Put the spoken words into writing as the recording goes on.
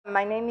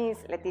My name is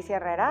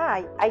Leticia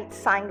Herrera. I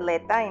signed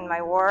Leta in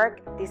my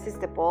work. This is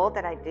the bowl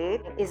that I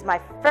did. It's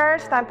my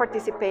first time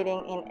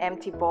participating in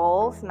Empty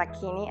Bowls,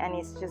 McKinney, and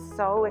it's just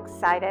so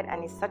excited,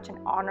 and it's such an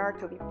honor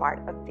to be part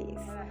of this.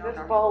 This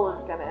bowl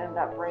is going to end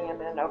up bringing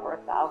in over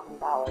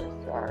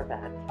 $1,000 to our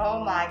event.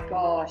 Oh my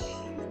gosh.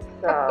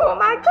 So, Oh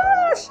my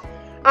gosh.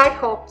 I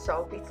hope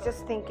so. It's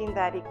just thinking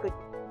that it could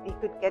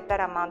get that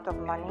amount of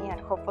money and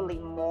hopefully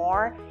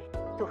more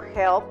to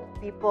help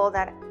people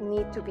that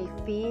need to be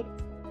fed.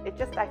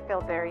 I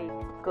feel very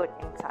good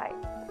inside.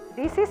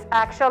 This is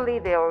actually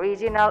the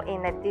original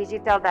in a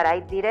digital that I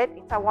did it.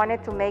 I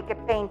wanted to make a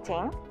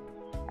painting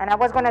and I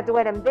was gonna do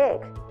it in big.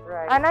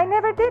 right. And I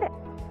never did it.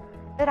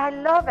 But I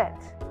love it.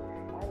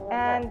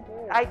 I love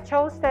I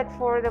chose that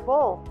for the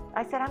bowl.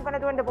 I said I'm gonna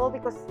do it in the bowl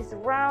because it's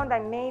round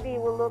and maybe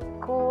it will look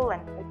cool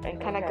and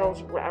kind of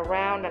goes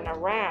around and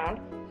around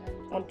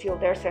until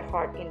there's a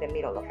heart in the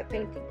middle of the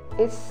painting.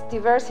 It's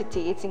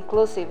diversity, it's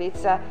inclusive,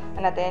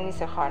 and at the end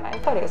it's a heart. I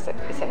thought it's a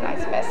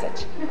nice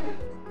message.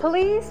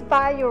 Please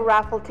buy your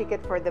raffle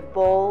ticket for the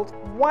bowl.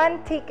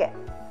 One ticket,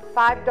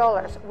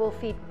 $5, will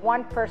feed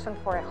one person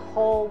for a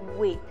whole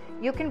week.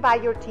 You can buy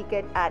your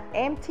ticket at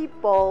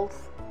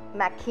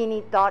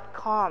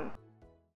emptybowlsmckinney.com.